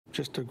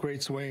Just a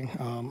great swing,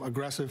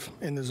 aggressive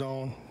in the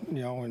zone,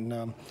 you know,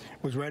 and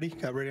was ready,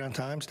 got ready on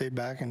time, stayed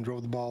back, and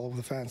drove the ball over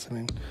the fence. I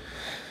mean,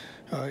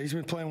 he's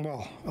been playing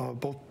well,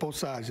 both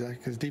sides.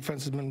 His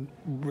defense has been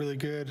really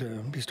good.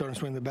 He's starting to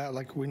swing the bat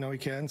like we know he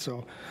can,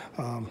 so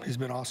he's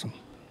been awesome.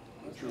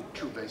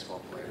 True baseball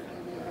player,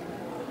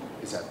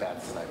 is at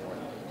bats tonight weren't,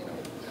 you know,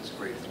 as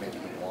great as maybe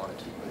he wanted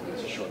to, but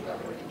it's a short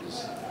bat where he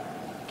just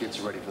gets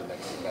ready for the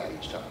next bat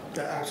each time.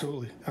 Yeah,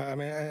 absolutely. I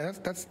mean,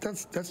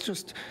 that's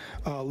just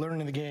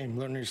learning the game,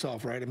 learning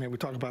yourself, right? I mean, we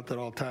talk about that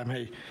all the time.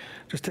 Hey,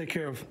 just take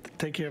care of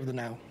the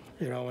now,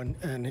 you know,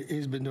 and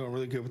he's been doing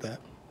really good with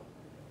that.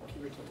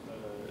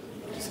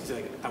 It seems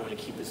like I want to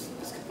keep this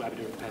I've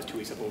been doing the past 2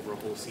 weeks up over a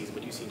whole season.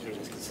 What do you see in terms of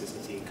his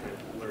consistency and kind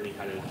of learning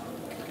how to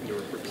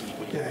repeat?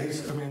 Yeah,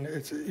 I mean,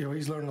 it's, you know,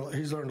 he's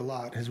learned a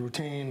lot. His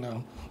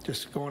routine,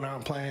 just going out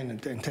and playing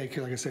and take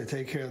care, like I said,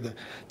 taking care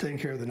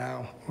of the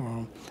now.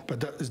 But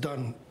that is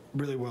done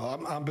really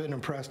well. I've been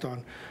impressed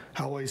on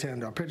how well he's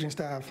handled our pitching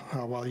staff,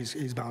 how well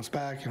he's bounced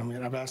back. I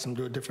mean, I've asked him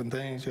to do different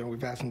things. You know,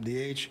 we've asked him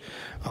to DH.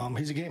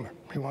 He's a gamer.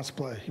 He wants to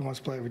play. He wants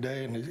to play every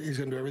day, and he's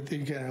going to do everything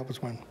he can to help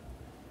us win.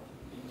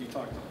 You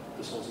talked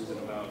this whole season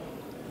about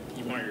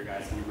you want your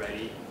guys to be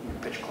ready.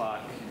 Pitch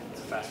clock.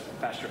 It's a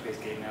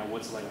faster-paced game now.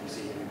 What's it like to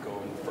see him go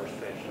in the first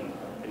pitch and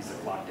he's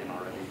clocked in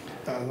already?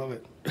 I love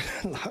it.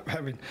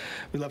 I mean,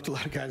 we left a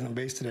lot of guys on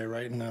base today,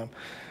 right? And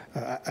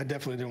I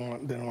definitely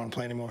didn't want to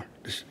play anymore.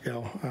 Just, you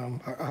know,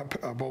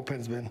 our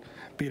bullpen's been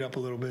beat up a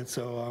little bit,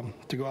 so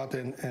to go out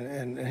there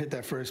and hit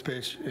that first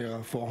pitch, you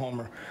know, for a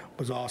homer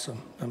was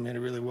awesome. I mean, it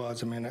really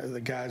was. I mean,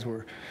 the guys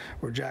were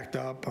jacked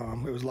up.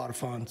 It was a lot of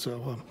fun.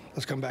 So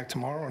let's come back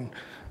tomorrow and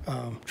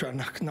try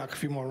to knock a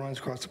few more runs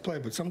across the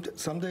plate. But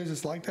some days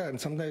it's like that, and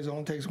some days it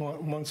only takes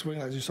one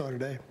swing, as you saw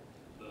today.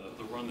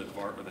 The run the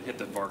hit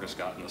that Vargas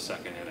got in the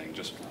second inning,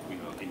 just, you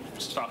know, he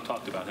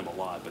talked about him a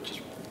lot, but just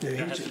that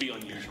has to be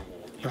unusual.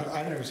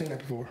 I've never seen that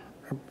before.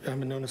 I've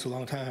been doing this a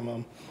long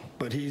time,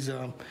 but he's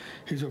a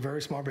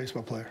very smart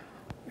baseball player.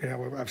 You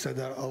know, I've said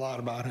that a lot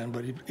about him,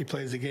 but he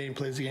plays the game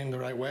the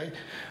right way.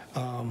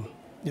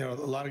 You know, a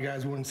lot of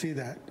guys wouldn't see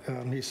that.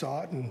 He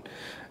saw it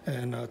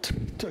and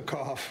took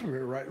off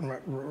right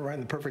in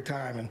the perfect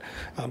time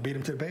and beat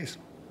him to the base.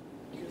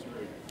 You guys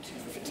were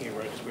 2-for-15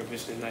 runs. We're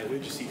missing tonight. What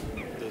did you see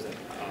from those?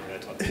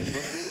 What did you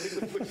see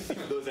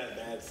from those at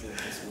bats?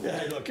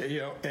 Yeah, look, you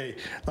know, hey,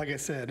 like I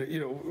said, you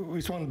know,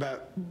 we swung the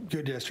bat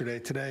good yesterday.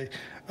 Today,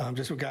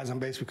 just with guys on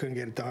base, we couldn't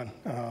get it done.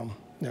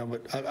 You know,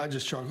 but I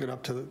just chalk it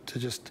up to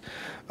just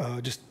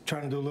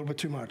trying to do a little bit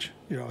too much.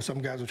 You know, some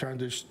guys are trying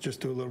to just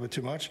do a little bit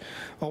too much.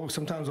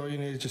 Sometimes all you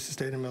need is just to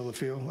stay in the middle of the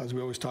field, as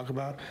we always talk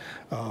about.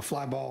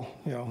 Fly ball,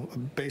 you know,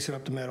 base it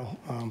up the middle.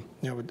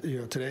 You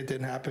know, today it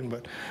didn't happen,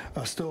 but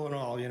still in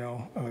all, you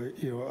know,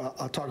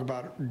 I'll talk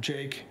about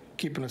Jake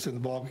keeping us in the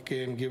ball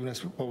game, giving us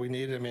what we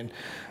needed. I mean,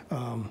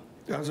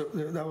 that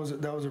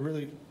was a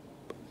really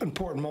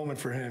important moment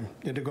for him,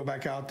 you know, to go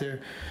back out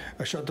there,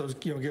 shut those,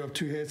 you know, give up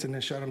 2 hits and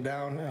then shut him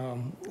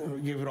down,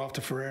 give it off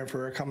to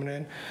Ferrer coming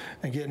in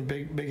and getting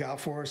big out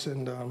for us,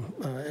 and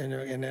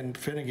then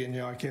Finnegan,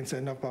 you know, I can't say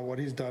enough about what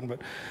he's done,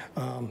 but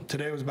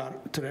today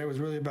was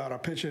really about our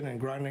pitching and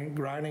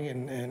grinding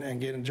and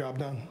getting the job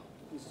done.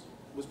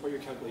 Was part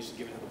of your calculation,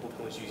 given how the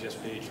bullpen was used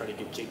yesterday, to try to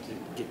get Jake to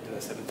get to the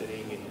 7th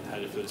inning, and how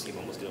did it feel to see him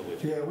almost deal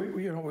with? Yeah,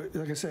 we you know,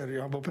 like I said, you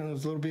know, our bullpen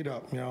was a little beat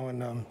up, you know,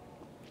 and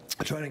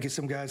trying to get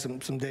some guys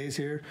some days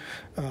here.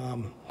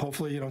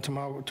 Hopefully, you know,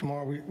 tomorrow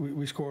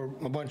we score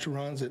a bunch of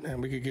runs and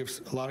we could give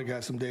a lot of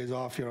guys some days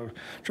off. You know,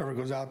 Trevor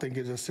goes out there and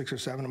gives us 6 or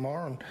 7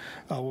 tomorrow,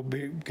 and we'll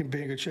be in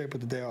good shape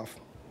with the day off.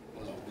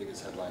 One of the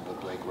biggest headlines with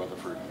Blake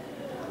Rutherford,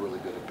 really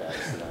good at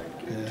bats tonight,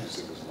 getting 2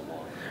 singles in the ball.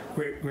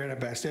 Great at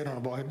bat, stayed on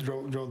the ball,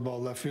 drove the ball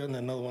left field, and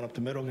then another one up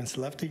the middle against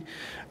the lefty.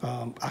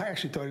 I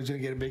actually thought he was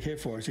going to get a big hit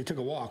for us. He took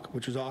a walk,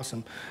 which was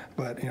awesome.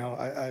 But, you know,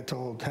 I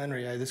told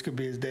Henry, hey, this could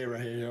be his day right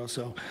here, you know.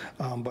 So,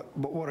 but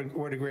what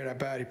a great at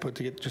bat he put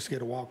to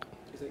get a walk.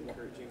 Is it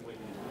encouraging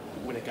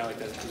when a guy like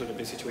that comes in a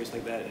big situation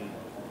like that and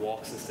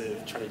walks instead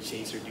of trying to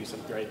chase or do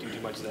something, right? Do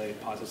too much of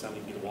that positive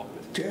something you need to walk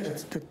with?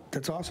 Yeah,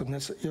 that's awesome.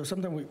 That's, you know,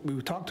 something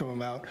we talked to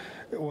him about.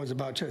 It was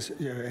about just,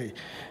 you know, hey,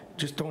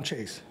 just don't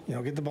chase. You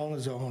know, get the ball in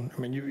the zone.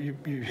 I mean,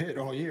 you hit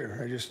all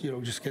year.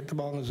 Just get the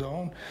ball in the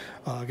zone,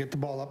 get the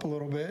ball up a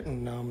little bit,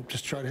 and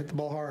just try to hit the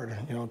ball hard.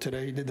 You know,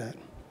 today he did that.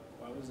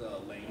 Why was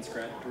Lane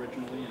scrapped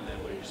originally, and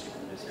then what did you see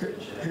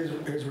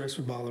from his wrist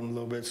was bothering him a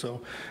little bit,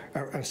 so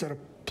instead of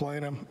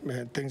playing him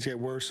and things get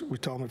worse, we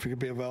told him if he could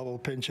be available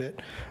to pinch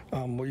hit,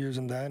 we'll use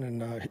him then,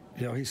 and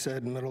you know, he said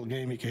in the middle of the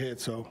game he could hit,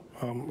 so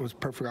it was a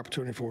perfect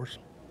opportunity for us.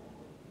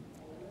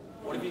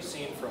 What have you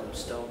seen from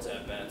Stone's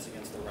at-bats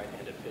against the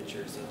right-handed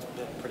pitchers? It's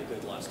been pretty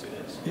good the last 2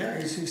 days. Yeah,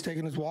 he's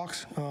taking his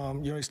walks. You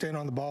know, he's staying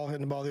on the ball,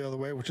 hitting the ball the other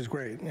way, which is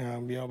great.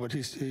 You know, but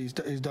he's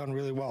done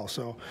really well.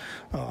 So,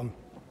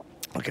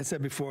 like I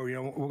said before, you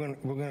know,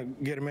 we're gonna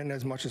get him in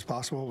as much as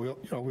possible.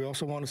 We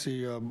also want to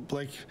see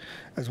Blake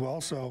as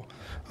well. So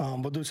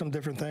we'll do some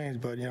different things,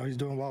 but you know, he's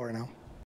doing well right now.